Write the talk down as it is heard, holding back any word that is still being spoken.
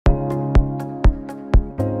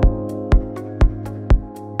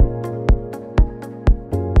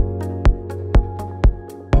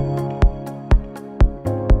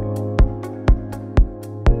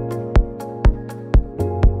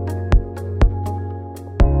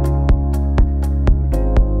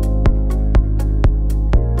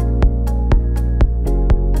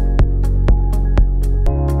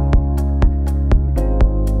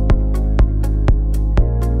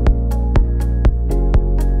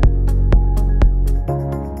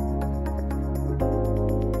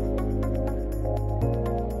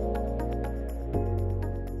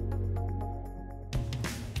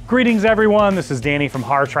Greetings everyone, this is Danny from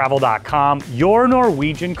HarTravel.com, your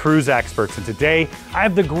Norwegian cruise experts, and today I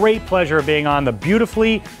have the great pleasure of being on the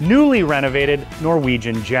beautifully, newly renovated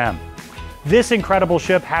Norwegian Gem. This incredible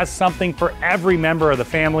ship has something for every member of the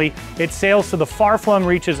family. It sails to the far-flung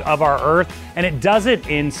reaches of our Earth, and it does it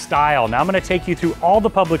in style. Now I'm going to take you through all the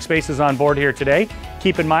public spaces on board here today.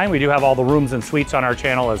 Keep in mind, we do have all the rooms and suites on our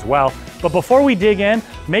channel as well. But before we dig in,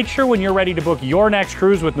 make sure when you're ready to book your next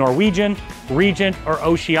cruise with Norwegian, Regent, or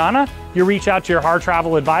Oceania, you reach out to your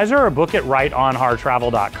HarTravel advisor or book it right on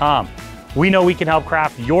HarTravel.com. We know we can help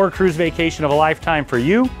craft your cruise vacation of a lifetime for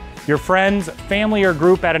you, your friends, family, or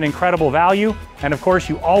group at an incredible value. And of course,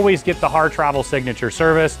 you always get the HarTravel signature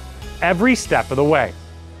service every step of the way.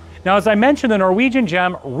 Now, as I mentioned, the Norwegian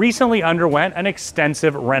Gem recently underwent an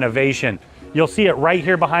extensive renovation. You'll see it right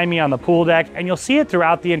here behind me on the pool deck, and you'll see it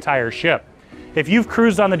throughout the entire ship. If you've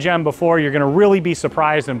cruised on the Gem before, you're gonna really be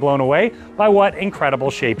surprised and blown away by what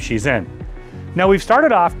incredible shape she's in. Now, we've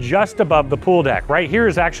started off just above the pool deck. Right here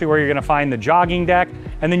is actually where you're gonna find the jogging deck,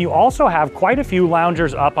 and then you also have quite a few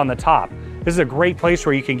loungers up on the top. This is a great place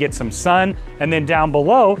where you can get some sun, and then down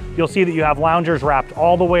below, you'll see that you have loungers wrapped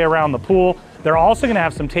all the way around the pool. They're also gonna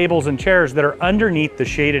have some tables and chairs that are underneath the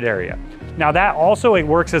shaded area. Now that also, it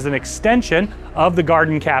works as an extension of the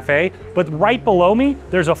garden cafe, but right below me,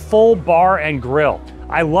 there's a full bar and grill.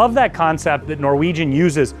 I love that concept that Norwegian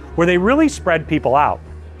uses where they really spread people out.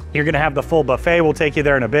 You're gonna have the full buffet, we'll take you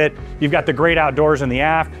there in a bit. You've got the great outdoors in the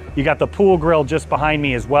aft. You got the pool grill just behind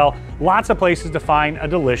me as well. Lots of places to find a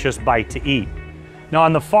delicious bite to eat. Now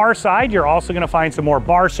on the far side, you're also gonna find some more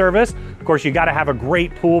bar service. Of course, you gotta have a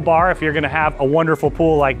great pool bar if you're gonna have a wonderful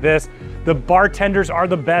pool like this. The bartenders are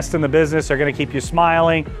the best in the business. They're gonna keep you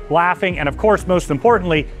smiling, laughing, and of course, most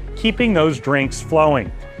importantly, keeping those drinks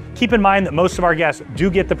flowing. Keep in mind that most of our guests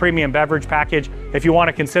do get the premium beverage package. If you want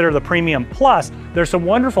to consider the Premium Plus, there's some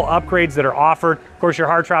wonderful upgrades that are offered. Of course, your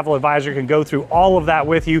HarTravel advisor can go through all of that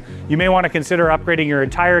with you. You may want to consider upgrading your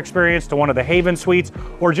entire experience to one of the Haven suites,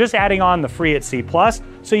 or just adding on the Free at Sea Plus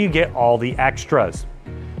so you get all the extras.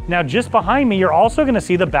 Now, just behind me, you're also going to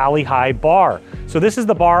see the Bally High bar. So this is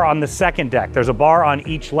the bar on the second deck. There's a bar on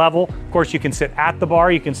each level. Of course, you can sit at the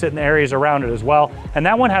bar, you can sit in the areas around it as well. And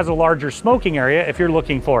that one has a larger smoking area if you're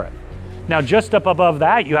looking for it. Now, just up above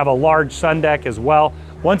that, you have a large sun deck as well.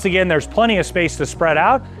 Once again, there's plenty of space to spread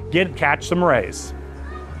out, catch some rays.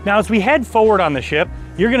 Now, as we head forward on the ship,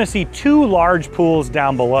 you're going to see two large pools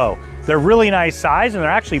down below. They're really nice size, and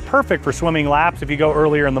they're actually perfect for swimming laps if you go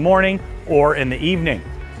earlier in the morning or in the evening.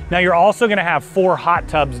 Now, you're also gonna have 4 hot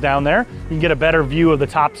tubs down there. You can get a better view of the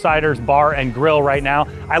topsiders bar and grill right now.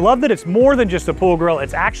 I love that it's more than just a pool grill,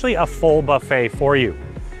 it's actually a full buffet for you.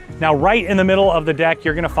 Now, right in the middle of the deck,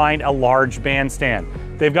 you're gonna find a large bandstand.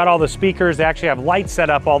 They've got all the speakers, they actually have lights set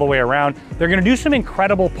up all the way around. They're gonna do some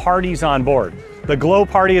incredible parties on board. The Glow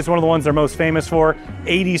Party is one of the ones they're most famous for,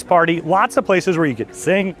 80s party, lots of places where you can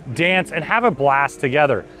sing, dance, and have a blast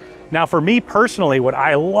together. Now, for me personally, what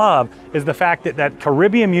I love is the fact that that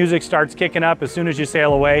Caribbean music starts kicking up as soon as you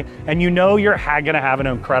sail away, and you know you're gonna have an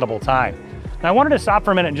incredible time. Now, I wanted to stop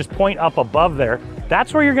for a minute and just point up above there.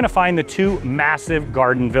 That's where you're gonna find the 2 massive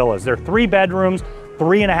garden villas. They're 3 bedrooms,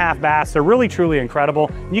 3.5 baths. They're really, truly incredible.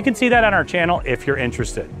 You can see that on our channel if you're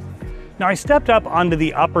interested. Now, I stepped up onto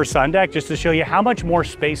the upper sun deck just to show you how much more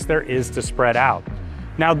space there is to spread out.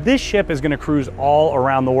 Now, this ship is going to cruise all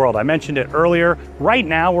around the world. I mentioned it earlier. Right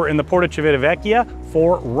now, we're in the Port of Civitavecchia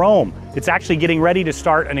for Rome. It's actually getting ready to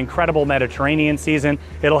start an incredible Mediterranean season.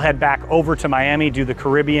 It'll head back over to Miami, do the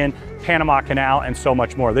Caribbean, Panama Canal, and so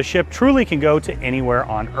much more. The ship truly can go to anywhere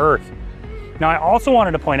on Earth. Now, I also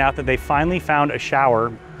wanted to point out that they finally found a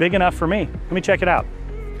shower big enough for me. Let me check it out.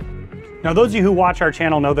 Now, those of you who watch our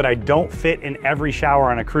channel know that I don't fit in every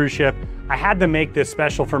shower on a cruise ship. I had to make this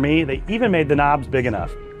special for me. They even made the knobs big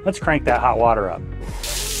enough. Let's crank that hot water up.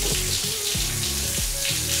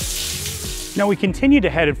 Now, we continue to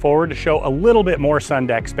head forward to show a little bit more sun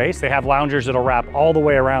deck space. They have loungers that'll wrap all the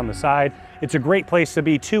way around the side. It's a great place to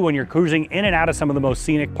be too when you're cruising in and out of some of the most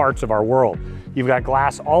scenic parts of our world. You've got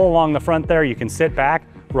glass all along the front there. You can sit back,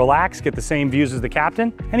 relax, get the same views as the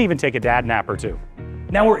captain, and even take a dad nap or two.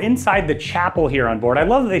 Now we're inside the chapel here on board. I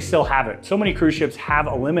love that they still have it. So many cruise ships have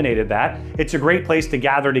eliminated that. It's a great place to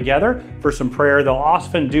gather together for some prayer. They'll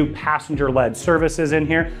often do passenger-led services in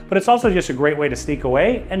here, but it's also just a great way to sneak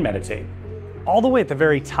away and meditate. All the way at the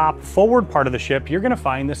very top forward part of the ship, you're gonna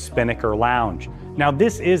find the Spinnaker Lounge. Now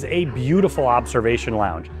this is a beautiful observation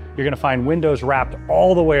lounge. You're gonna find windows wrapped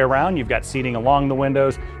all the way around. You've got seating along the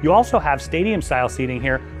windows. You also have stadium style seating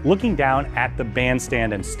here, looking down at the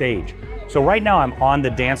bandstand and stage. So right now I'm on the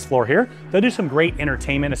dance floor here. They'll do some great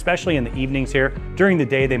entertainment, especially in the evenings here. During the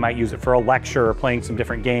day, they might use it for a lecture or playing some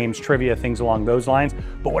different games, trivia, things along those lines.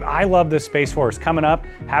 But what I love this space for is coming up,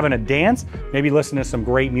 having a dance, maybe listen to some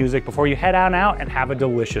great music before you head on out and have a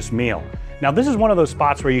delicious meal. Now, this is one of those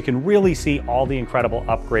spots where you can really see all the incredible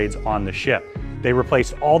upgrades on the ship. They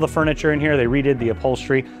replaced all the furniture in here. They redid the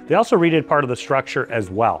upholstery. They also redid part of the structure as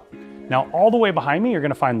well. Now, all the way behind me, you're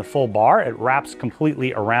gonna find the full bar. It wraps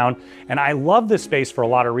completely around. And I love this space for a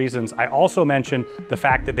lot of reasons. I also mentioned the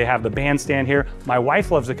fact that they have the bandstand here. My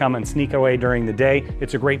wife loves to come and sneak away during the day.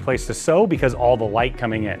 It's a great place to sew because all the light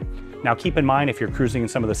coming in. Now, keep in mind, if you're cruising in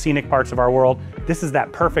some of the scenic parts of our world, this is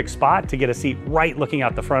that perfect spot to get a seat right looking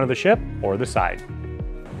out the front of the ship or the side.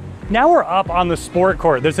 Now we're up on the sport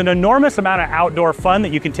court. There's an enormous amount of outdoor fun that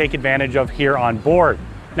you can take advantage of here on board.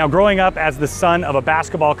 Now, growing up as the son of a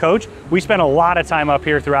basketball coach, we spent a lot of time up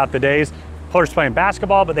here throughout the days. Players playing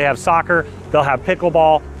basketball, but they have soccer, they'll have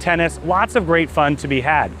pickleball, tennis, lots of great fun to be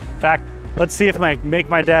had. In fact, let's see if I make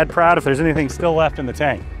my dad proud if there's anything still left in the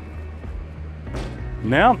tank.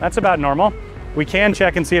 No, that's about normal. We can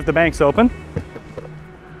check and see if the bank's open.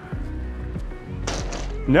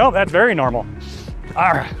 No, that's very normal.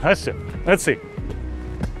 All right, let's see.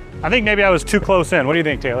 I think maybe I was too close in. What do you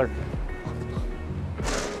think, Taylor?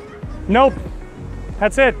 Nope,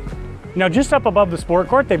 that's it. Now, just up above the sport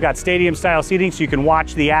court, they've got stadium style seating so you can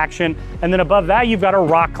watch the action. And then above that, you've got a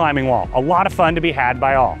rock climbing wall. A lot of fun to be had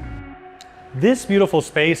by all. This beautiful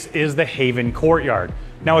space is the Haven Courtyard.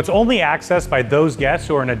 Now, it's only accessed by those guests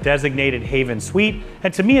who are in a designated Haven suite.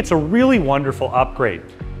 And to me, it's a really wonderful upgrade.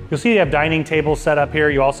 You'll see they have dining tables set up here.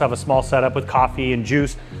 You also have a small setup with coffee and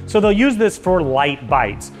juice. So they'll use this for light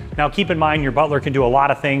bites. Now, keep in mind, your butler can do a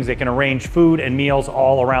lot of things. They can arrange food and meals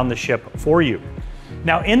all around the ship for you.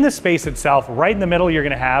 Now, in the space itself, right in the middle, you're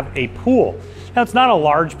gonna have a pool. Now, it's not a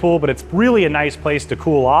large pool, but it's really a nice place to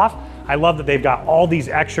cool off. I love that they've got all these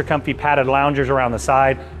extra comfy padded loungers around the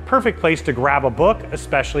side. Perfect place to grab a book,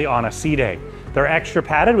 especially on a sea day. They're extra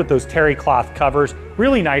padded with those terry cloth covers.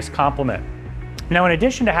 Really nice complement. Now, in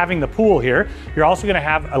addition to having the pool here, you're also gonna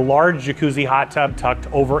have a large jacuzzi hot tub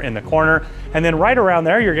tucked over in the corner. And then right around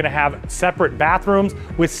there, you're gonna have separate bathrooms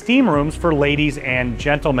with steam rooms for ladies and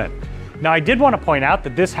gentlemen. Now, I did want to point out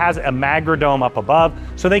that this has a Magradome up above,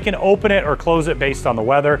 so they can open it or close it based on the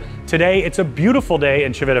weather. Today, it's a beautiful day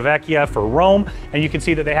in Civitavecchia for Rome, and you can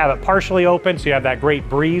see that they have it partially open, so you have that great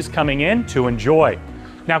breeze coming in to enjoy.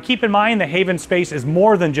 Now, keep in mind, the Haven space is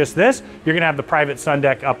more than just this. You're gonna have the private sun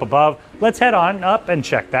deck up above. Let's head on up and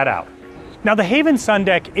check that out. Now, the Haven Sun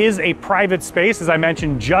Deck is a private space, as I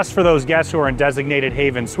mentioned, just for those guests who are in designated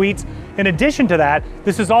Haven suites. In addition to that,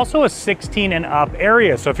 this is also a 16 and up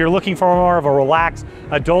area. So if you're looking for more of a relaxed,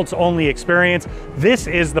 adults only experience, this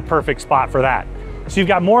is the perfect spot for that. So you've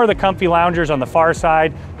got more of the comfy loungers on the far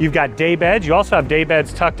side. You've got day beds. You also have day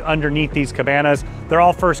beds tucked underneath these cabanas. They're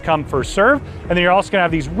all first come, first serve. And then you're also gonna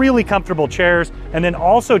have these really comfortable chairs, and then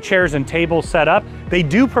also chairs and tables set up. They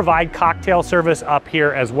do provide cocktail service up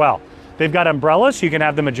here as well. They've got umbrellas, so you can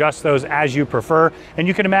have them adjust those as you prefer. And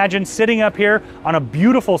you can imagine sitting up here on a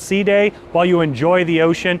beautiful sea day while you enjoy the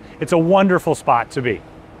ocean. It's a wonderful spot to be.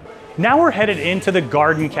 Now we're headed into the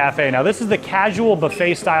Garden Cafe. Now, this is the casual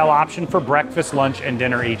buffet style option for breakfast, lunch, and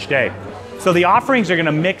dinner each day. So the offerings are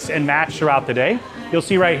gonna mix and match throughout the day. You'll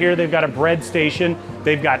see right here, they've got a bread station,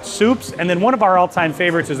 they've got soups, and then one of our all-time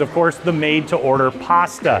favorites is, of course, the made-to-order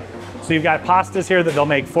pasta. So you've got pastas here that they'll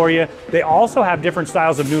make for you. They also have different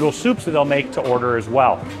styles of noodle soups that they'll make to order as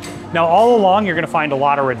well. Now, all along, you're gonna find a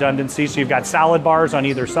lot of redundancy. So you've got salad bars on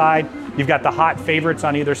either side. You've got the hot favorites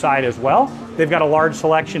on either side as well. They've got a large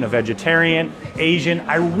selection of vegetarian, Asian.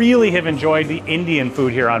 I really have enjoyed the Indian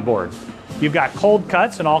food here on board. You've got cold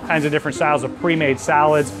cuts and all kinds of different styles of pre-made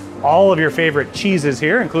salads, all of your favorite cheeses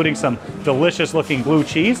here, including some delicious looking blue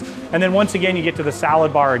cheese. And then once again, you get to the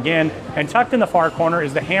salad bar again, and tucked in the far corner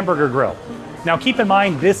is the hamburger grill. Now, keep in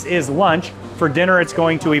mind, this is lunch. For dinner, it's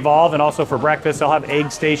going to evolve, and also for breakfast, they'll have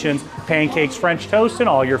egg stations, pancakes, French toast, and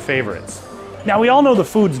all your favorites. Now, we all know the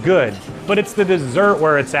food's good, but it's the dessert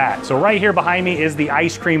where it's at. So right here behind me is the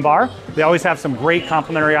ice cream bar. They always have some great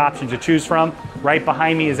complimentary options to choose from. Right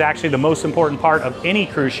behind me is actually the most important part of any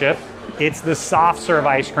cruise ship. It's the soft serve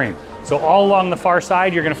ice cream. So all along the far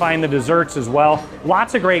side, you're gonna find the desserts as well.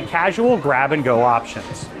 Lots of great casual grab and go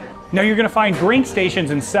options. Now, you're gonna find drink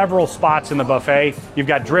stations in several spots in the buffet. You've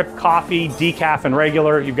got drip coffee, decaf and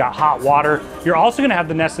regular. You've got hot water. You're also gonna have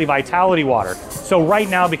the Nestle Vitality water. So So right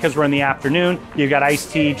now, because we're in the afternoon, you've got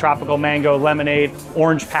iced tea, tropical mango, lemonade,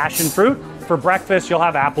 orange passion fruit. For breakfast, you'll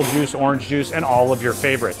have apple juice, orange juice, and all of your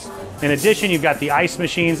favorites. In addition, you've got the ice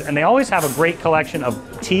machines, and they always have a great collection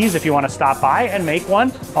of teas if you want to stop by and make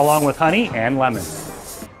one, along with honey and lemons.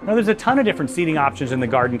 Now, there's a ton of different seating options in the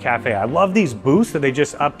Garden Cafe. I love these booths that they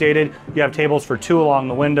just updated. You have tables for 2 along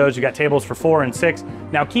the windows. You got tables for 4 and 6.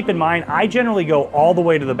 Now, keep in mind, I generally go all the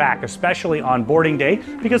way to the back, especially on boarding day,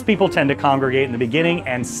 because people tend to congregate in the beginning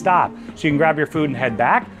and stop. So you can grab your food and head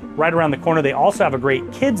back. Right around the corner, they also have a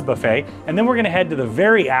great kids buffet. And then we're gonna head to the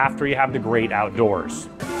very after you have the great outdoors.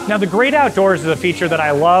 Now, the great outdoors is a feature that I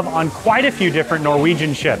love on quite a few different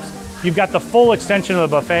Norwegian ships. You've got the full extension of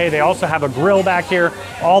the buffet. They also have a grill back here,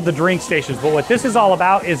 all the drink stations. But what this is all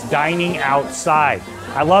about is dining outside.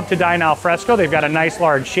 I love to dine al fresco. They've got a nice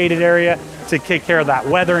large shaded area to take care of that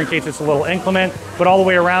weather in case it's a little inclement. But all the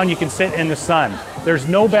way around, you can sit in the sun. There's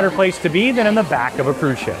no better place to be than in the back of a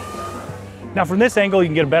cruise ship. Now, from this angle, you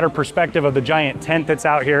can get a better perspective of the giant tent that's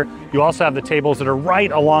out here. You also have the tables that are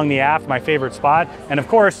right along the aft, my favorite spot. And of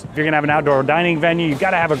course, if you're gonna have an outdoor dining venue, you've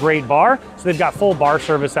gotta have a great bar. So they've got full bar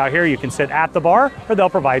service out here. You can sit at the bar, or they'll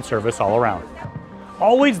provide service all around.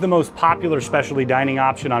 Always the most popular specialty dining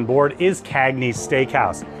option on board is Cagney's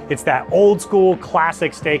Steakhouse. It's that old school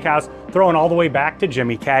classic steakhouse thrown all the way back to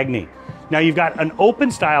Jimmy Cagney. Now, you've got an open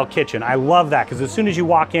style kitchen. I love that because as soon as you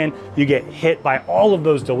walk in, you get hit by all of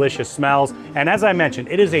those delicious smells. And as I mentioned,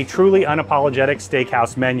 it is a truly unapologetic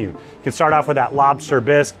steakhouse menu. You can start off with that lobster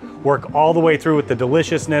bisque, work all the way through with the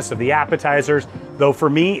deliciousness of the appetizers, though for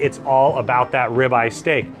me, it's all about that ribeye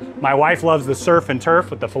steak. My wife loves the surf and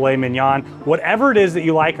turf with the filet mignon. Whatever it is that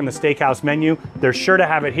you like on the steakhouse menu, they're sure to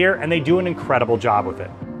have it here, and they do an incredible job with it.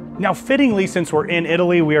 Now, fittingly, since we're in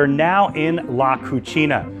Italy, we are now in La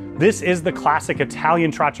Cucina. This is the classic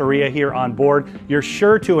Italian trattoria here on board. You're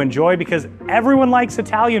sure to enjoy because everyone likes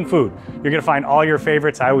Italian food. You're gonna find all your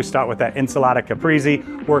favorites. I always start with that insalata caprese,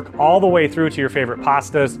 work all the way through to your favorite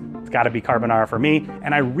pastas. It's gotta be carbonara for me.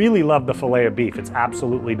 And I really love the filet of beef. It's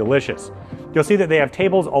absolutely delicious. You'll see that they have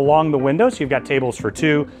tables along the window. So you've got tables for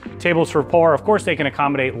 2, tables for 4. Of course, they can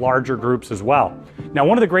accommodate larger groups as well. Now,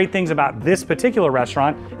 one of the great things about this particular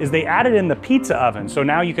restaurant is they added in the pizza oven. So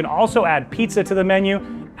now you can also add pizza to the menu.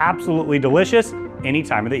 Absolutely delicious any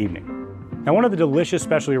time of the evening. Now, one of the delicious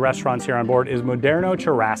specialty restaurants here on board is Moderno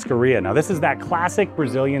Churrascaria. Now, this is that classic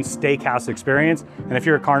Brazilian steakhouse experience. And if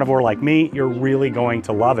you're a carnivore like me, you're really going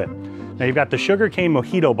to love it. Now, you've got the sugarcane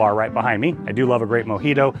mojito bar right behind me. I do love a great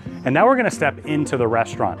mojito. And now we're gonna step into the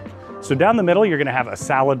restaurant. So down the middle, you're gonna have a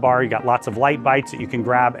salad bar. You got lots of light bites that you can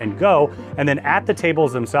grab and go. And then at the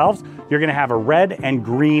tables themselves, you're gonna have a red and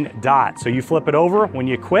green dot. So you flip it over, when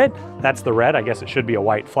you quit, that's the red. I guess it should be a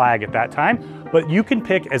white flag at that time, but you can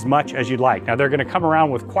pick as much as you'd like. Now, they're gonna come around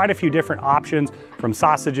with quite a few different options from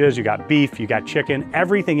sausages, you got beef, you got chicken,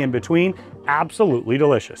 everything in between. Absolutely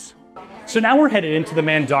delicious. So now we're headed into the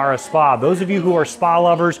Mandara Spa. Those of you who are spa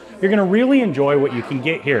lovers, you're gonna really enjoy what you can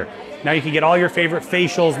get here. Now you can get all your favorite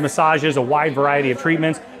facials, massages, a wide variety of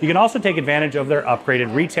treatments. You can also take advantage of their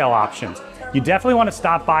upgraded retail options. You definitely want to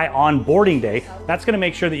stop by on boarding day. That's going to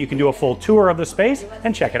make sure that you can do a full tour of the space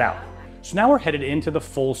and check it out. So now we're headed into the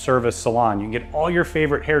full service salon. You can get all your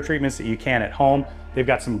favorite hair treatments that you can at home. They've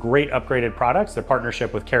got some great upgraded products. Their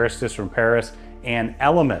partnership with Keristis from Paris and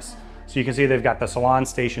Elemis. So you can see they've got the salon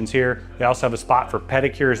stations here. They also have a spot for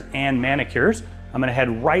pedicures and manicures. I'm gonna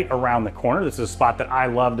head right around the corner. This is a spot that I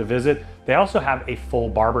love to visit. They also have a full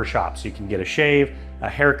barber shop, so you can get a shave, a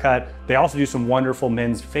haircut. They also do some wonderful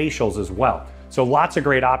men's facials as well. So lots of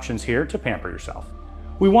great options here to pamper yourself.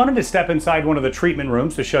 We wanted to step inside one of the treatment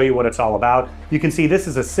rooms to show you what it's all about. You can see this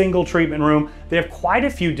is a single treatment room. They have quite a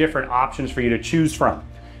few different options for you to choose from.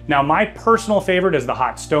 Now, my personal favorite is the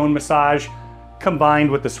hot stone massage,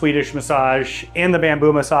 combined with the Swedish massage and the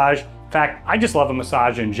bamboo massage. In fact, I just love a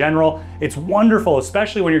massage in general. It's wonderful,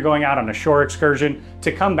 especially when you're going out on a shore excursion,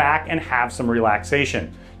 to come back and have some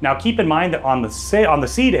relaxation. Now, keep in mind that on the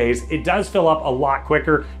sea days, it does fill up a lot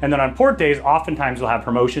quicker, and then on port days, oftentimes you'll have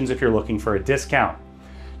promotions if you're looking for a discount.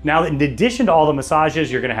 Now, in addition to all the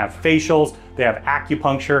massages, you're gonna have facials, they have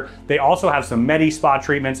acupuncture, they also have some Medi-Spa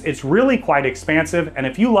treatments. It's really quite expansive, and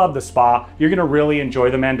if you love the spa, you're gonna really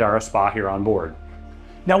enjoy the Mandara Spa here on board.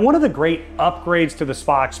 Now, one of the great upgrades to the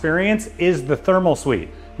spa experience is the thermal suite.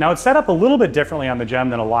 Now, it's set up a little bit differently on the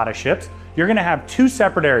Gem than a lot of ships. You're gonna have 2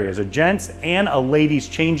 separate areas, a gents and a ladies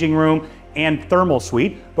changing room and thermal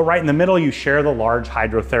suite, but right in the middle, you share the large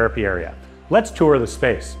hydrotherapy area. Let's tour the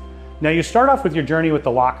space. Now, you start off with your journey with the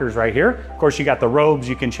lockers right here. Of course, you got the robes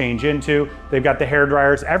you can change into. They've got the hair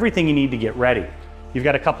dryers, everything you need to get ready. You've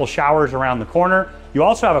got a couple showers around the corner. You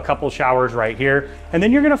also have a couple showers right here. And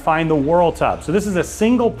then you're gonna find the Whirl tub. So this is a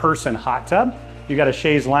single person hot tub. You've got a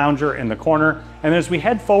chaise lounger in the corner. And as we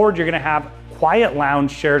head forward, you're gonna have quiet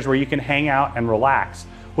lounge chairs where you can hang out and relax.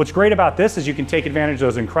 What's great about this is you can take advantage of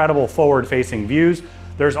those incredible forward-facing views.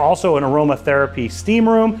 There's also an aromatherapy steam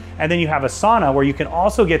room, and then you have a sauna where you can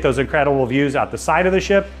also get those incredible views out the side of the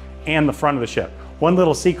ship and the front of the ship. One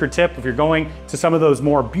little secret tip, if you're going to some of those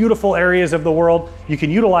more beautiful areas of the world, you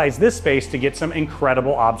can utilize this space to get some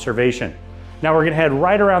incredible observation. Now we're gonna head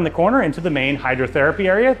right around the corner into the main hydrotherapy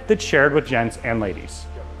area that's shared with gents and ladies.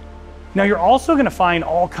 Now you're also gonna find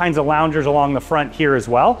all kinds of loungers along the front here as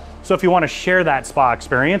well. So if you wanna share that spa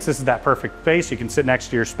experience, this is that perfect space. You can sit next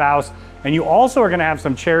to your spouse. And you also are gonna have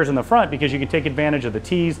some chairs in the front because you can take advantage of the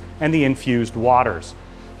teas and the infused waters.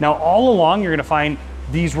 Now all along, you're gonna find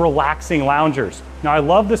these relaxing loungers. Now I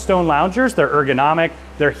love the stone loungers. They're ergonomic.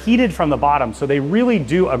 They're heated from the bottom, so they really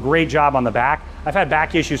do a great job on the back. I've had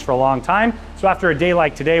back issues for a long time. So after a day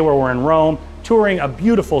like today where we're in Rome, touring a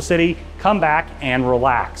beautiful city, come back and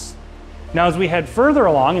relax. Now as we head further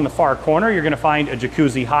along in the far corner, you're gonna find a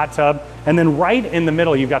jacuzzi hot tub, and then right in the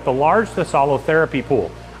middle, you've got the large therapy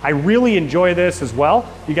pool. I really enjoy this as well.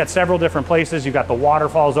 You got several different places. You've got the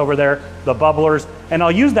waterfalls over there, the bubblers, and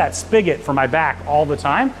I'll use that spigot for my back all the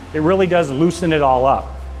time. It really does loosen it all up.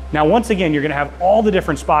 Now, once again, you're gonna have all the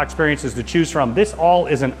different spa experiences to choose from. This all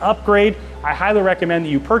is an upgrade. I highly recommend that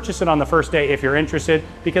you purchase it on the first day if you're interested,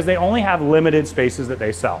 because they only have limited spaces that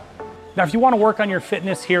they sell. Now, if you want to work on your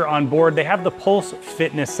fitness here on board, they have the Pulse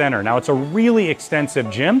Fitness Center. Now, it's a really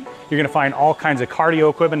extensive gym. You're going to find all kinds of cardio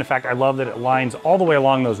equipment. In fact, I love that it lines all the way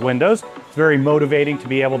along those windows. It's very motivating to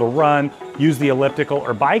be able to run, use the elliptical,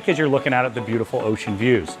 or bike as you're looking out at the beautiful ocean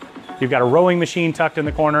views. You've got a rowing machine tucked in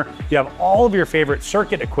the corner. You have all of your favorite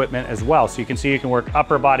circuit equipment as well. So you can see you can work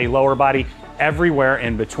upper body, lower body, everywhere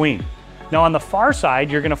in between. Now on the far side,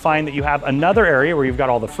 you're gonna find that you have another area where you've got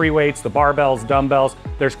all the free weights, the barbells, dumbbells.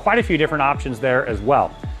 There's quite a few different options there as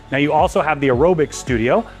well. Now you also have the aerobics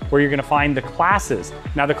studio where you're gonna find the classes.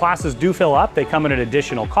 Now the classes do fill up, they come at an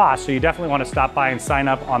additional cost, so you definitely wanna stop by and sign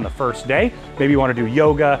up on the first day. Maybe you wanna do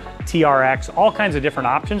yoga, TRX, all kinds of different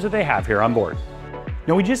options that they have here on board.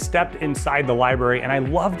 Now we just stepped inside the library, and I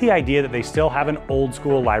love the idea that they still have an old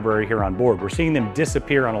school library here on board. We're seeing them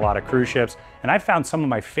disappear on a lot of cruise ships, and I've found some of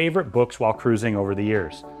my favorite books while cruising over the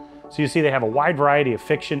years. So you see they have a wide variety of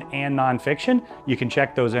fiction and nonfiction. You can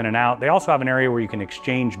check those in and out. They also have an area where you can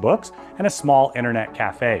exchange books and a small internet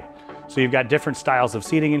cafe. So you've got different styles of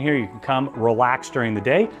seating in here. You can come relax during the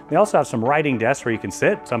day. They also have some writing desks where you can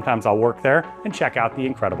sit. Sometimes I'll work there and check out the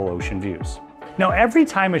incredible ocean views. Now, every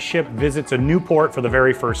time a ship visits a new port for the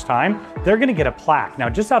very first time, they're gonna get a plaque. Now,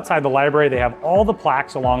 just outside the library, they have all the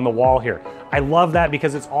plaques along the wall here. I love that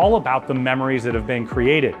because it's all about the memories that have been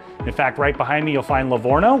created. In fact, right behind me, you'll find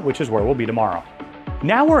Livorno, which is where we'll be tomorrow.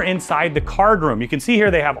 Now we're inside the card room. You can see here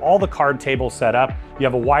they have all the card tables set up. You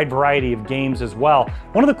have a wide variety of games as well.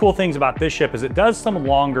 One of the cool things about this ship is it does some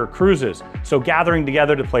longer cruises. So gathering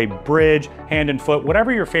together to play bridge, hand and foot,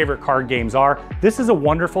 whatever your favorite card games are, this is a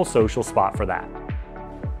wonderful social spot for that.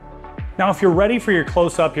 Now, if you're ready for your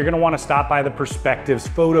close-up, you're gonna wanna stop by the Perspectives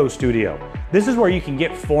Photo Studio. This is where you can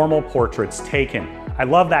get formal portraits taken. I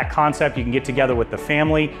love that concept. You can get together with the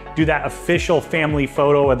family, do that official family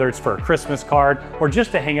photo, whether it's for a Christmas card or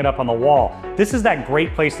just to hang it up on the wall. This is that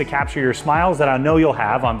great place to capture your smiles that I know you'll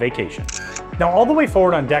have on vacation. Now, all the way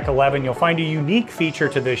forward on deck 11, you'll find a unique feature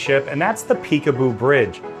to this ship, and that's the Peekaboo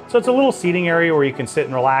Bridge. So it's a little seating area where you can sit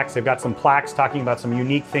and relax. They've got some plaques talking about some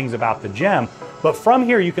unique things about the Gem, but from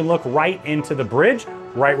here you can look right into the bridge,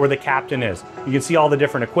 right where the captain is. You can see all the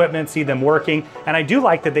different equipment, see them working, and I do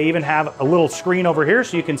like that they even have a little screen over here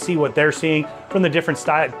so you can see what they're seeing from the different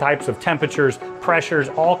types of temperatures, pressures,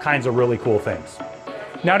 all kinds of really cool things.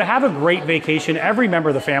 Now, to have a great vacation, every member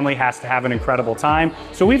of the family has to have an incredible time,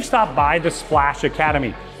 so we've stopped by the Splash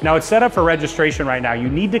Academy. Now, it's set up for registration right now. You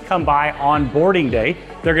need to come by on boarding day.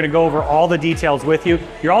 They're gonna go over all the details with you.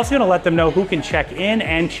 You're also gonna let them know who can check in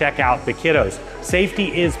and check out the kiddos.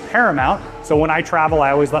 Safety is paramount, so when I travel,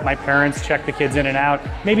 I always let my parents check the kids in and out,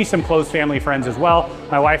 maybe some close family friends as well.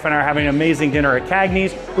 My wife and I are having an amazing dinner at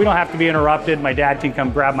Cagney's. We don't have to be interrupted. My dad can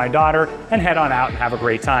come grab my daughter and head on out and have a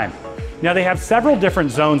great time. Now, they have several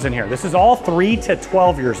different zones in here. This is all 3 to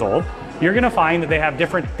 12 years old. You're gonna find that they have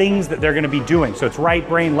different things that they're gonna be doing. So it's right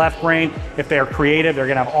brain, left brain. If they're creative, they're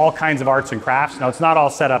gonna have all kinds of arts and crafts. Now, it's not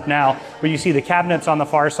all set up now, but you see the cabinets on the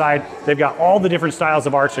far side. They've got all the different styles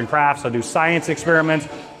of arts and crafts. They'll do science experiments.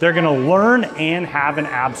 They're gonna learn and have an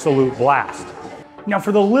absolute blast. Now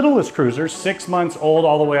for the littlest cruisers, 6 months old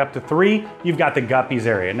all the way up to 3, you've got the guppies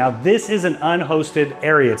area. Now this is an unhosted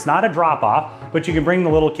area. It's not a drop off, but you can bring the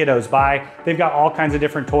little kiddos by. They've got all kinds of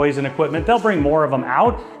different toys and equipment. They'll bring more of them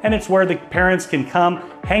out, and it's where the parents can come,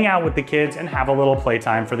 hang out with the kids, and have a little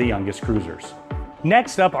playtime for the youngest cruisers.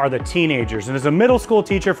 Next up are the teenagers, and as a middle school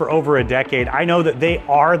teacher for over a decade, I know that they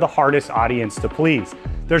are the hardest audience to please.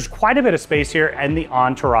 There's quite a bit of space here in the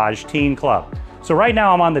Entourage Teen Club. So right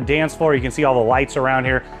now I'm on the dance floor. You can see all the lights around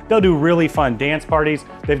here. They'll do really fun dance parties.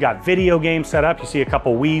 They've got video games set up. You see a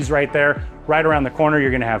couple Wii's right there. Right around the corner, you're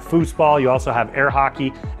gonna have foosball. You also have air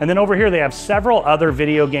hockey. And then over here, they have several other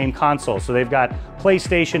video game consoles. So they've got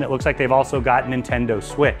PlayStation. It looks like they've also got Nintendo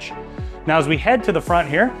Switch. Now, as we head to the front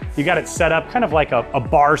here, you got it set up kind of like a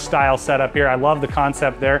bar style setup here. I love the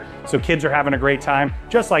concept there. So kids are having a great time,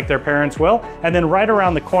 just like their parents will. And then right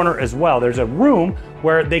around the corner as well, there's a room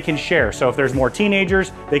where they can share. So if there's more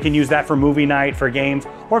teenagers, they can use that for movie night, for games,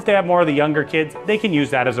 or if they have more of the younger kids, they can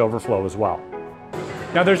use that as overflow as well.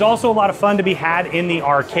 Now there's also a lot of fun to be had in the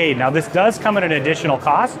arcade. Now this does come at an additional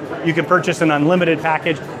cost. You can purchase an unlimited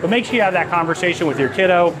package, but make sure you have that conversation with your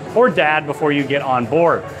kiddo or dad before you get on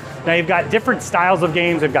board. Now you've got different styles of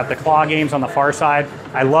games. They've got the claw games on the far side.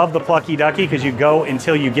 I love the Plucky Ducky because you go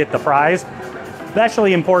until you get the prize.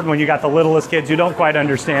 Especially important when you got the littlest kids who don't quite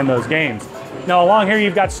understand those games. Now along here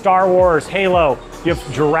you've got Star Wars, Halo, you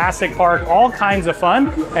have Jurassic Park, all kinds of fun,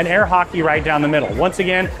 and air hockey right down the middle. Once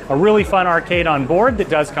again, a really fun arcade on board that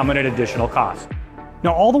does come at an additional cost.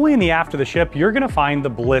 Now, all the way in the aft of the ship, you're gonna find the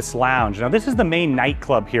Bliss Lounge. Now, this is the main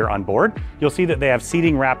nightclub here on board. You'll see that they have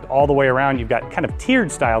seating wrapped all the way around. You've got kind of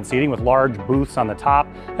tiered styled seating with large booths on the top.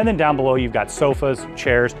 And then down below, you've got sofas,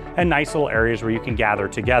 chairs, and nice little areas where you can gather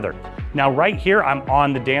together. Now, right here, I'm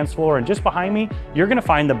on the dance floor, and just behind me, you're gonna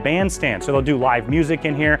find the bandstand. So they'll do live music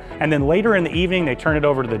in here. And then later in the evening, they turn it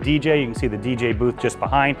over to the DJ. You can see the DJ booth just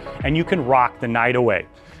behind, and you can rock the night away.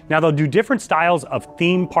 Now they'll do different styles of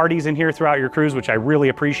theme parties in here throughout your cruise, which I really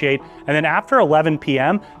appreciate. And then after 11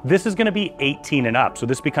 p.m., this is gonna be 18 and up. So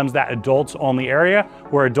this becomes that adults only area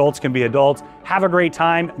where adults can be adults, have a great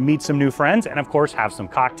time, meet some new friends, and of course have some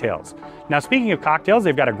cocktails. Now speaking of cocktails,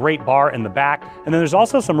 they've got a great bar in the back, and then there's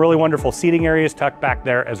also some really wonderful seating areas tucked back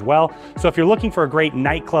there as well. So if you're looking for a great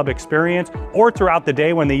nightclub experience or throughout the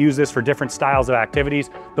day when they use this for different styles of activities,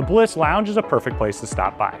 the Bliss Lounge is a perfect place to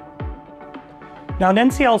stop by. Now,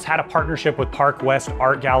 NCL's had a partnership with Park West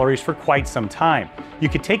Art Galleries for quite some time. You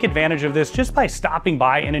could take advantage of this just by stopping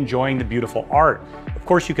by and enjoying the beautiful art. Of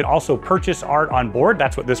course, you could also purchase art on board.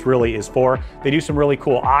 That's what this really is for. They do some really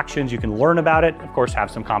cool auctions. You can learn about it. Of course,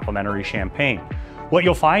 have some complimentary champagne. What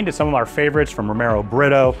you'll find is some of our favorites from Romero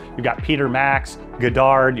Brito. You've got Peter Max,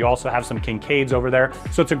 Godard. You also have some Kincaids over there.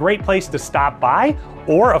 So it's a great place to stop by,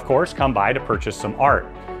 or of course, come by to purchase some art.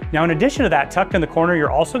 Now, in addition to that, tucked in the corner,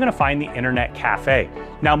 you're also gonna find the Internet Cafe.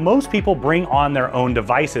 Now, most people bring on their own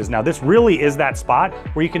devices. Now, this really is that spot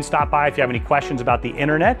where you can stop by if you have any questions about the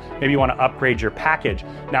internet, maybe you wanna upgrade your package.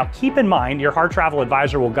 Now, keep in mind, your Hard Travel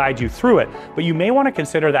Advisor will guide you through it, but you may wanna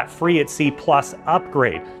consider that Free at Sea Plus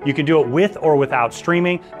upgrade. You can do it with or without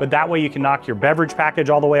streaming, but that way you can knock your beverage package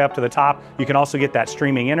all the way up to the top. You can also get that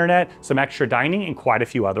streaming internet, some extra dining, and quite a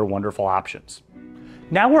few other wonderful options.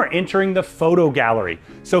 Now we're entering the photo gallery.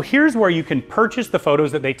 So here's where you can purchase the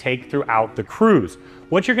photos that they take throughout the cruise.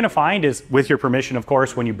 What you're gonna find is, with your permission, of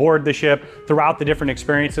course, when you board the ship, throughout the different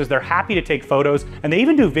experiences, they're happy to take photos, and they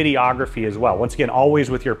even do videography as well. Once again, always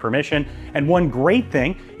with your permission. And one great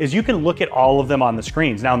thing is you can look at all of them on the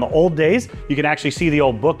screens. Now in the old days, you can actually see the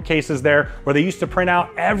old bookcases there where they used to print out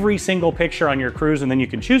every single picture on your cruise and then you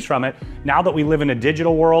can choose from it. Now that we live in a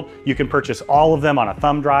digital world, you can purchase all of them on a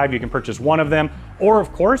thumb drive, you can purchase one of them, or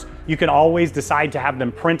of course, you can always decide to have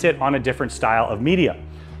them printed on a different style of media.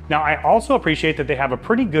 Now, I also appreciate that they have a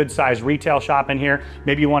pretty good sized retail shop in here.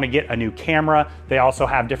 Maybe you want to get a new camera. They also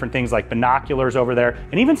have different things like binoculars over there,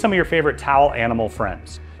 and even some of your favorite towel animal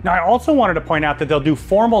friends. Now, I also wanted to point out that they'll do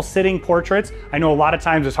formal sitting portraits. I know a lot of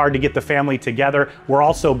times it's hard to get the family together. We're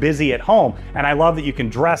all so busy at home, and I love that you can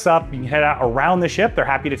dress up, you can head out around the ship. They're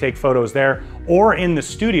happy to take photos there, or in the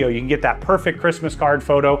studio, you can get that perfect Christmas card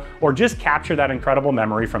photo, or just capture that incredible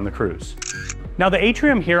memory from the cruise. Now, the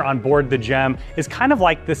atrium here on board the Gem is kind of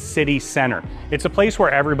like the city center. It's a place where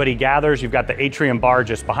everybody gathers. You've got the atrium bar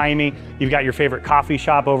just behind me. You've got your favorite coffee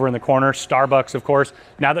shop over in the corner, Starbucks, of course.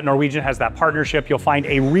 Now that Norwegian has that partnership, you'll find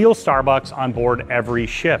a real Starbucks on board every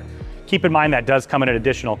ship. Keep in mind that does come at an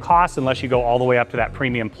additional cost unless you go all the way up to that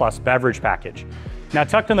Premium Plus beverage package. Now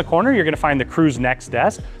tucked in the corner, you're gonna find the Cruise Next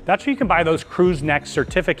desk. That's where you can buy those Cruise Next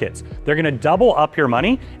certificates. They're gonna double up your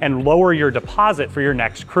money and lower your deposit for your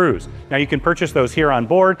next cruise. Now you can purchase those here on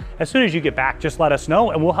board. As soon as you get back, just let us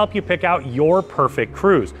know and we'll help you pick out your perfect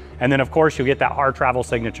cruise. And then of course, you'll get that Har Travel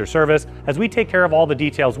signature service as we take care of all the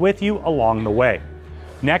details with you along the way.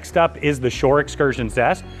 Next up is the shore excursions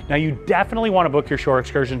desk. Now you definitely want to book your shore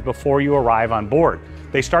excursions before you arrive on board.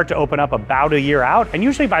 They start to open up about a year out, and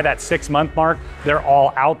usually by that 6-month mark, they're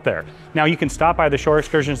all out there. Now you can stop by the shore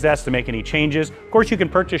excursions desk to make any changes. Of course, you can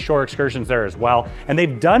purchase shore excursions there as well, and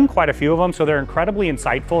they've done quite a few of them, so they're incredibly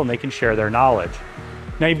insightful and they can share their knowledge.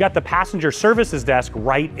 Now you've got the passenger services desk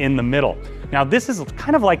right in the middle. Now this is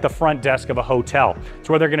kind of like the front desk of a hotel. It's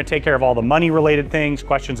where they're gonna take care of all the money related things,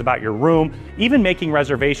 questions about your room, even making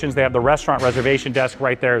reservations. They have the restaurant reservation desk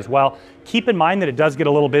right there as well. Keep in mind that it does get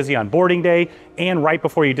a little busy on boarding day and right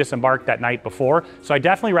before you disembark that night before. So I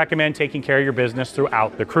definitely recommend taking care of your business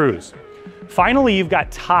throughout the cruise. Finally, you've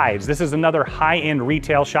got Tides. This is another high-end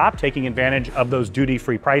retail shop taking advantage of those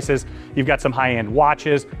duty-free prices. You've got some high-end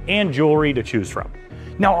watches and jewelry to choose from.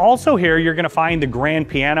 Now also here, you're gonna find the grand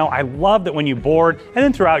piano. I love that when you board and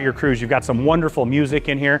then throughout your cruise, you've got some wonderful music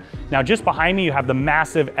in here. Now just behind me, you have the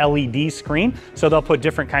massive LED screen. So they'll put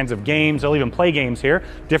different kinds of games. They'll even play games here,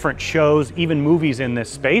 different shows, even movies in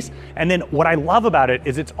this space. And then what I love about it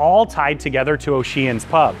is it's all tied together to Ocean's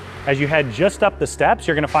Pub. As you head just up the steps,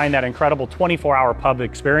 you're gonna find that incredible 24-hour pub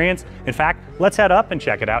experience. In fact, let's head up and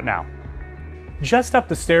check it out now. Just up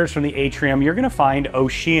the stairs from the atrium, you're gonna find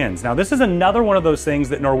Oceans. Now this is another one of those things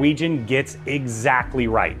that Norwegian gets exactly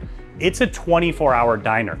right. It's a 24-hour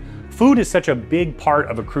diner. Food is such a big part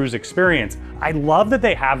of a cruise experience. I love that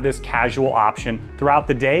they have this casual option throughout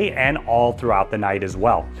the day and all throughout the night as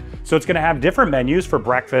well. So it's gonna have different menus for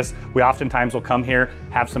breakfast. We oftentimes will come here,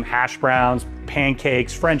 have some hash browns,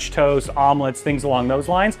 pancakes, French toast, omelets, things along those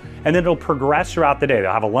lines, and then it'll progress throughout the day.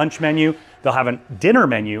 They'll have a lunch menu, they'll have a dinner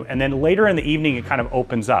menu, and then later in the evening, it kind of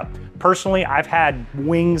opens up. Personally, I've had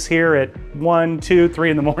wings here at 1, 2,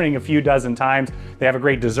 3 in the morning a few dozen times. They have a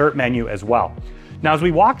great dessert menu as well. Now, as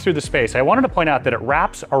we walk through the space, I wanted to point out that it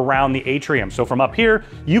wraps around the atrium. So from up here,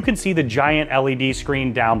 you can see the giant LED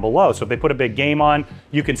screen down below. So if they put a big game on,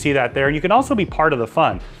 you can see that there. And you can also be part of the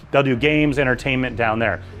fun. They'll do games, entertainment down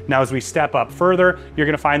there. Now, as we step up further, you're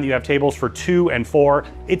gonna find that you have tables for 2 and 4.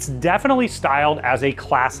 It's definitely styled as a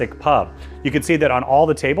classic pub. You can see that on all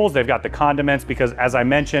the tables, they've got the condiments because, as I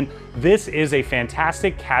mentioned, this is a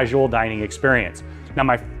fantastic casual dining experience. Now,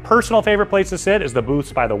 my personal favorite place to sit is the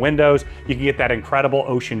booths by the windows. You can get that incredible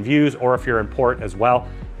ocean views, or if you're in port as well.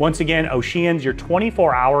 Once again, Oceans, your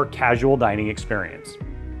 24-hour casual dining experience.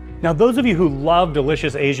 Now, those of you who love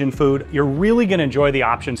delicious Asian food, you're really gonna enjoy the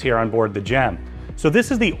options here on board the Gem. So this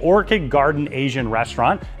is the Orchid Garden Asian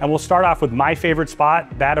restaurant, and we'll start off with my favorite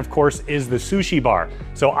spot. That, of course, is the sushi bar.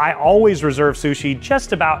 So I always reserve sushi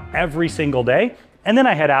just about every single day, and then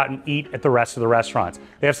I head out and eat at the rest of the restaurants.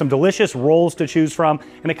 They have some delicious rolls to choose from,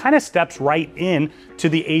 and it kind of steps right in to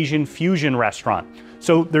the Asian fusion restaurant.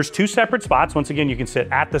 So there's 2 separate spots. Once again, you can sit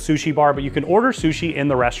at the sushi bar, but you can order sushi in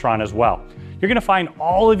the restaurant as well. You're gonna find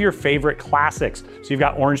all of your favorite classics. So you've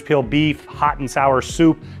got orange peel beef, hot and sour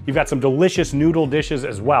soup. You've got some delicious noodle dishes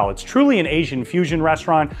as well. It's truly an Asian fusion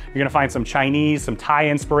restaurant. You're gonna find some Chinese, some Thai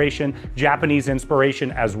inspiration, Japanese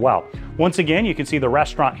inspiration as well. Once again, you can see the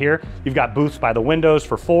restaurant here. You've got booths by the windows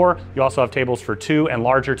for 4. You also have tables for 2 and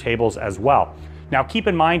larger tables as well. Now keep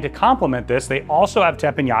in mind, to complement this, they also have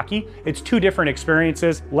teppanyaki. It's 2 different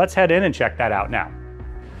experiences. Let's head in and check that out now.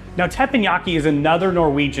 Now, teppanyaki is another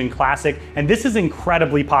Norwegian classic, and this is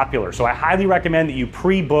incredibly popular, so I highly recommend that you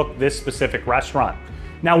pre-book this specific restaurant.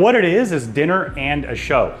 Now, what it is dinner and a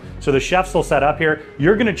show. So the chefs will set up here.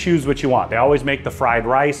 You're gonna choose what you want. They always make the fried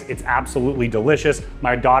rice. It's absolutely delicious.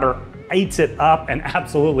 My daughter eats it up and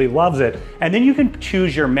absolutely loves it. And then you can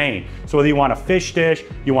choose your main. So whether you want a fish dish,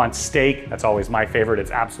 you want steak, that's always my favorite,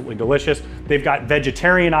 it's absolutely delicious. They've got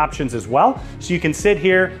vegetarian options as well. So you can sit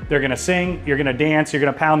here, they're gonna sing, you're gonna dance, you're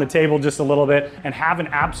gonna pound the table just a little bit and have an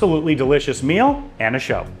absolutely delicious meal and a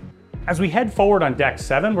show. As we head forward on deck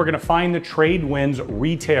 7, we're gonna find the Trade Winds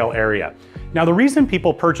retail area. Now, the reason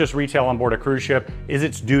people purchase retail on board a cruise ship is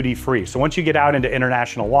it's duty free. So once you get out into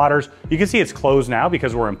international waters, you can see it's closed now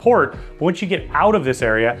because we're in port, but once you get out of this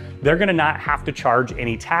area, they're gonna not have to charge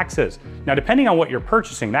any taxes. Now, depending on what you're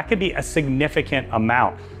purchasing, that could be a significant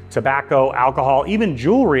amount. Tobacco, alcohol, even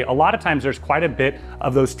jewelry, a lot of times there's quite a bit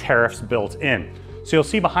of those tariffs built in. So you'll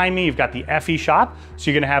see behind me, you've got the Effie shop.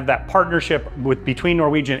 So you're gonna have that partnership between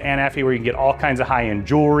Norwegian and Effie where you can get all kinds of high-end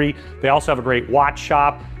jewelry. They also have a great watch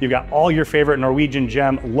shop. You've got all your favorite Norwegian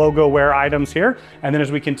Gem logo wear items here. And then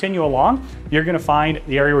as we continue along, you're gonna find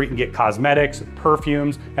the area where you can get cosmetics,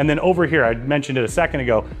 perfumes, and then over here, I mentioned it a second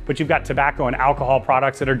ago, but you've got tobacco and alcohol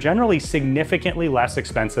products that are generally significantly less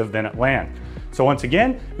expensive than at land. So once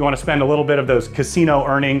again, you want to spend a little bit of those casino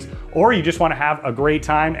earnings, or you just want to have a great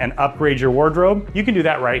time and upgrade your wardrobe, you can do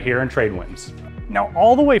that right here in Tradewinds. Now,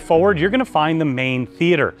 all the way forward, you're going to find the main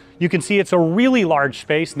theater. You can see it's a really large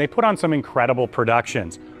space and they put on some incredible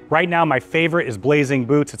productions. Right now, my favorite is Blazing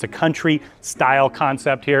Boots. It's a country style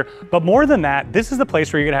concept here. But more than that, this is the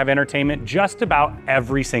place where you're gonna have entertainment just about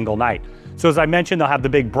every single night. So as I mentioned, they'll have the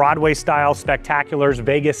big Broadway style spectaculars,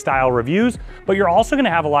 Vegas style reviews, but you're also gonna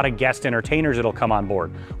have a lot of guest entertainers that'll come on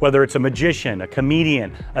board. Whether it's a magician, a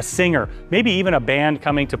comedian, a singer, maybe even a band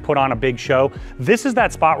coming to put on a big show, this is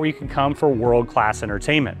that spot where you can come for world-class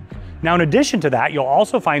entertainment. Now, in addition to that, you'll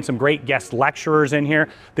also find some great guest lecturers in here.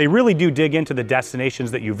 They really do dig into the destinations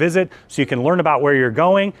that you visit, so you can learn about where you're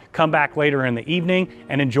going, come back later in the evening,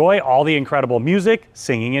 and enjoy all the incredible music,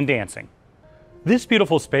 singing, and dancing. This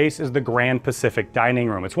beautiful space is the Grand Pacific Dining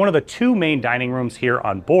Room. It's one of the 2 main dining rooms here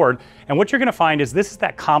on board, and what you're gonna find is this is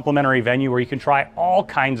that complimentary venue where you can try all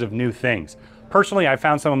kinds of new things. Personally, I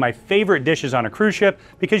found some of my favorite dishes on a cruise ship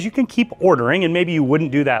because you can keep ordering, and maybe you wouldn't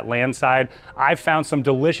do that landside. I've found some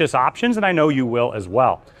delicious options, and I know you will as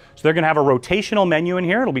well. So they're gonna have a rotational menu in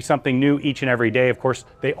here. It'll be something new each and every day. Of course,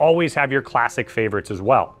 they always have your classic favorites as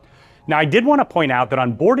well. Now, I did want to point out that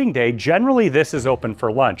on boarding day, generally this is open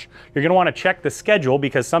for lunch. You're going to want to check the schedule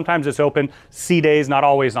because sometimes it's open sea days, not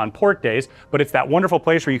always on port days, but it's that wonderful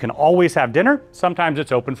place where you can always have dinner. Sometimes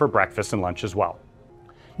it's open for breakfast and lunch as well.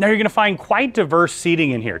 Now you're going to find quite diverse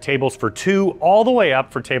seating in here, tables for 2 all the way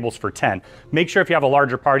up for tables for 10. Make sure if you have a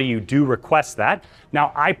larger party, you do request that.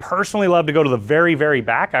 Now, I personally love to go to the very, very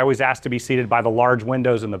back. I always ask to be seated by the large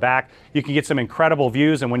windows in the back. You can get some incredible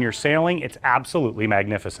views, and when you're sailing, it's absolutely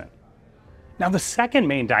magnificent. Now, the second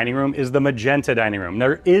main dining room is the Magenta dining room.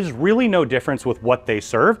 There is really no difference with what they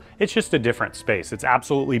serve. It's just a different space. It's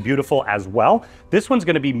absolutely beautiful as well. This one's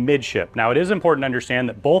going to be midship. Now, it is important to understand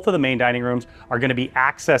that both of the main dining rooms are going to be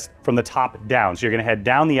accessed from the top down. So you're going to head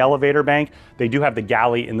down the elevator bank. They do have the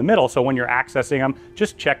galley in the middle, so when you're accessing them,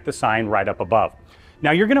 just check the sign right up above. Now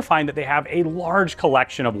you're going to find that they have a large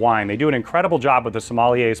collection of wine. They do an incredible job with the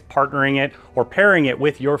sommeliers partnering it or pairing it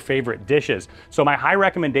with your favorite dishes. So my high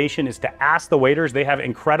recommendation is to ask the waiters. They have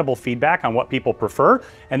incredible feedback on what people prefer.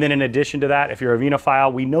 And then in addition to that, if you're a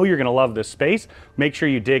vinophile, we know you're going to love this space. Make sure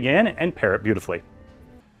you dig in and pair it beautifully.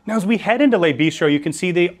 Now, as we head into Le Bistro, you can see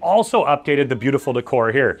they also updated the beautiful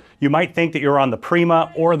decor here. You might think that you're on the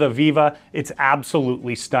Prima or the Viva. It's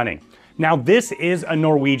absolutely stunning. Now, this is a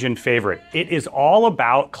Norwegian favorite. It is all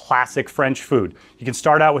about classic French food. You can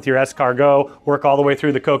start out with your escargot, work all the way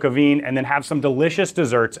through the coq au vin, and then have some delicious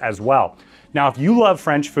desserts as well. Now, if you love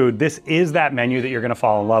French food, this is that menu that you're gonna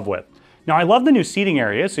fall in love with. Now, I love the new seating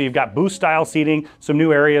areas. So you've got booth style seating, some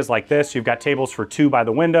new areas like this. You've got tables for 2 by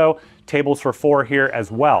the window, tables for 4 here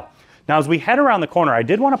as well. Now, as we head around the corner, I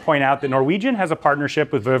did want to point out that Norwegian has a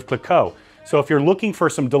partnership with Veuve Clicquot. So if you're looking for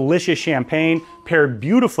some delicious champagne paired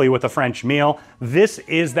beautifully with a French meal, this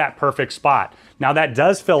is that perfect spot. Now that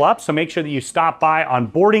does fill up, so make sure that you stop by on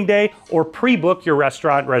boarding day or pre-book your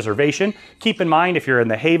restaurant reservation. Keep in mind, if you're in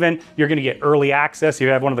the Haven, you're gonna get early access. If you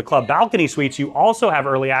have one of the club balcony suites, you also have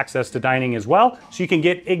early access to dining as well, so you can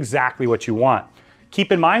get exactly what you want.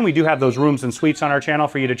 Keep in mind, we do have those rooms and suites on our channel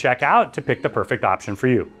for you to check out to pick the perfect option for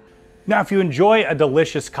you. Now, if you enjoy a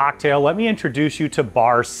delicious cocktail, let me introduce you to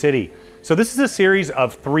Bar City. So this is a series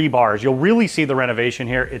of 3 bars. You'll really see the renovation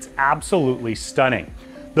here. It's absolutely stunning.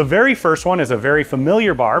 The very first one is a very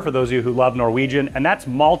familiar bar for those of you who love Norwegian, and that's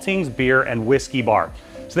Malting's Beer and Whiskey Bar.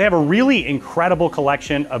 So they have a really incredible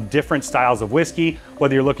collection of different styles of whiskey,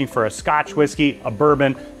 whether you're looking for a Scotch whiskey, a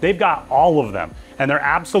bourbon, they've got all of them. And they're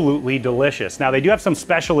absolutely delicious. Now, they do have some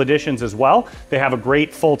special editions as well. They have a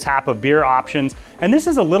great full tap of beer options. And this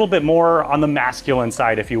is a little bit more on the masculine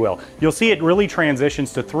side, if you will. You'll see it really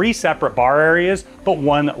transitions to 3 separate bar areas, but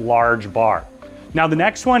 1 large bar. Now, the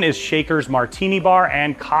next one is Shaker's Martini Bar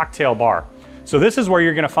and Cocktail Bar. So this is where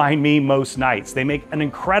you're gonna find me most nights. They make an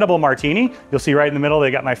incredible martini. You'll see right in the middle,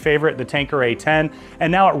 they got my favorite, the Tanqueray 10.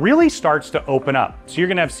 And now it really starts to open up. So you're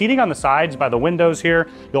gonna have seating on the sides by the windows here.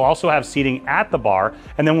 You'll also have seating at the bar.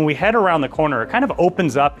 And then when we head around the corner, it kind of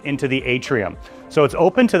opens up into the atrium. So it's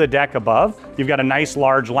open to the deck above. You've got a nice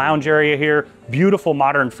large lounge area here, beautiful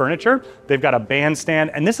modern furniture. They've got a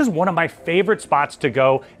bandstand, and this is one of my favorite spots to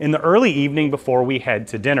go in the early evening before we head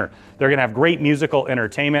to dinner. They're gonna have great musical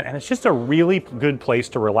entertainment, and it's just a really good place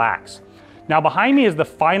to relax. Now behind me is the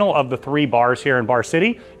final of the 3 bars here in Bar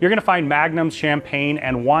City. You're gonna find Magnum's Champagne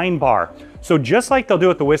and Wine Bar. So just like they'll do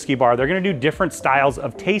at the Whiskey Bar, they're gonna do different styles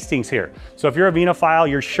of tastings here. So if you're a vinophile,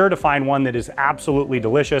 you're sure to find one that is absolutely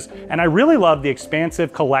delicious. And I really love the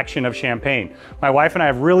expansive collection of champagne. My wife and I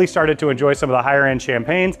have really started to enjoy some of the higher end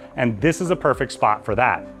champagnes, and this is a perfect spot for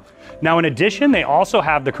that. Now in addition, they also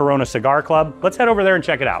have the Corona Cigar Club. Let's head over there and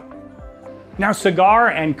check it out. Now, cigar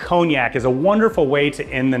and cognac is a wonderful way to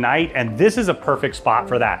end the night, and this is a perfect spot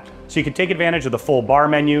for that. So you can take advantage of the full bar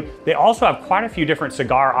menu. They also have quite a few different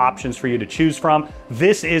cigar options for you to choose from.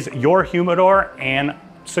 This is your humidor and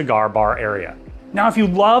cigar bar area. Now, if you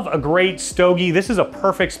love a great stogie, this is a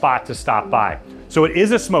perfect spot to stop by. So it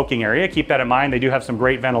is a smoking area, keep that in mind. They do have some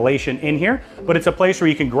great ventilation in here, but it's a place where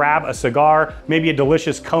you can grab a cigar, maybe a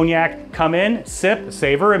delicious cognac, come in, sip,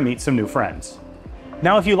 savor, and meet some new friends.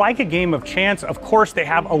 Now, if you like a game of chance, of course, they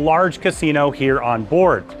have a large casino here on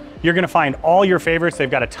board. You're gonna find all your favorites. They've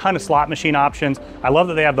got a ton of slot machine options. I love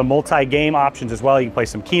that they have the multi-game options as well. You can play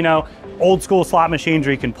some Keno, old school slot machines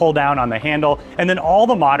where you can pull down on the handle, and then all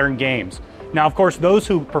the modern games. Now, of course, those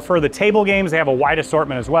who prefer the table games, they have a wide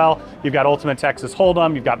assortment as well. You've got Ultimate Texas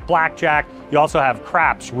Hold'em, you've got Blackjack, you also have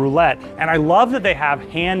craps, roulette, and I love that they have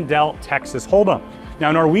hand-dealt Texas Hold'em.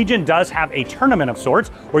 Now, Norwegian does have a tournament of sorts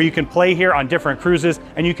where you can play here on different cruises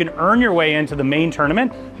and you can earn your way into the main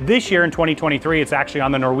tournament. This year in 2023, it's actually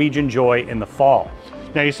on the Norwegian Joy in the fall.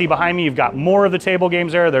 Now you see behind me, you've got more of the table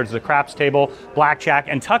games there. There's the craps table, blackjack,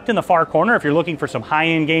 and tucked in the far corner, if you're looking for some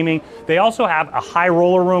high-end gaming, they also have a high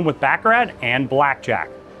roller room with baccarat and blackjack.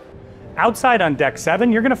 Outside on deck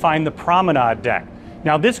 7, you're gonna find the promenade deck.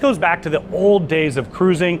 Now this goes back to the old days of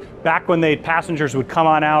cruising, back when the passengers would come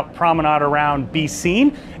on out, promenade around, be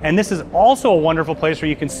seen. And this is also a wonderful place where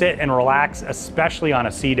you can sit and relax, especially on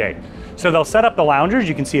a sea day. So they'll set up the loungers,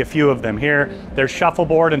 you can see a few of them here. There's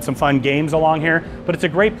shuffleboard and some fun games along here, but it's a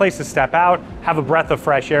great place to step out, have a breath of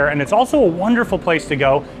fresh air, and it's also a wonderful place to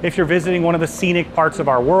go if you're visiting one of the scenic parts of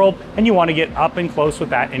our world and you want to get up and close with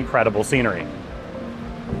that incredible scenery.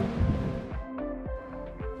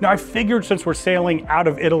 Now I figured since we're sailing out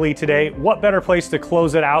of Italy today, what better place to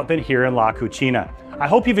close it out than here in La Cucina. I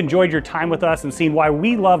hope you've enjoyed your time with us and seen why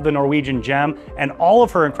we love the Norwegian Gem and all of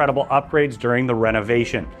her incredible upgrades during the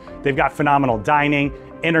renovation. They've got phenomenal dining,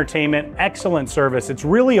 entertainment, excellent service. It's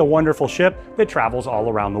really a wonderful ship that travels all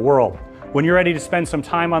around the world. When you're ready to spend some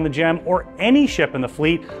time on the Gem or any ship in the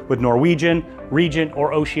fleet with Norwegian, Regent,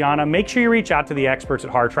 or Oceania, make sure you reach out to the experts at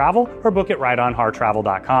Har Travel or book it right on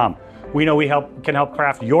hartravel.com. We know we can help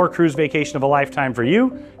craft your cruise vacation of a lifetime for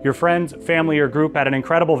you, your friends, family, or group at an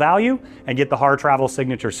incredible value, and get the Har Travel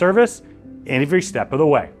signature service every step of the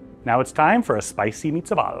way. Now it's time for a spicy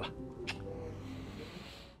meatball.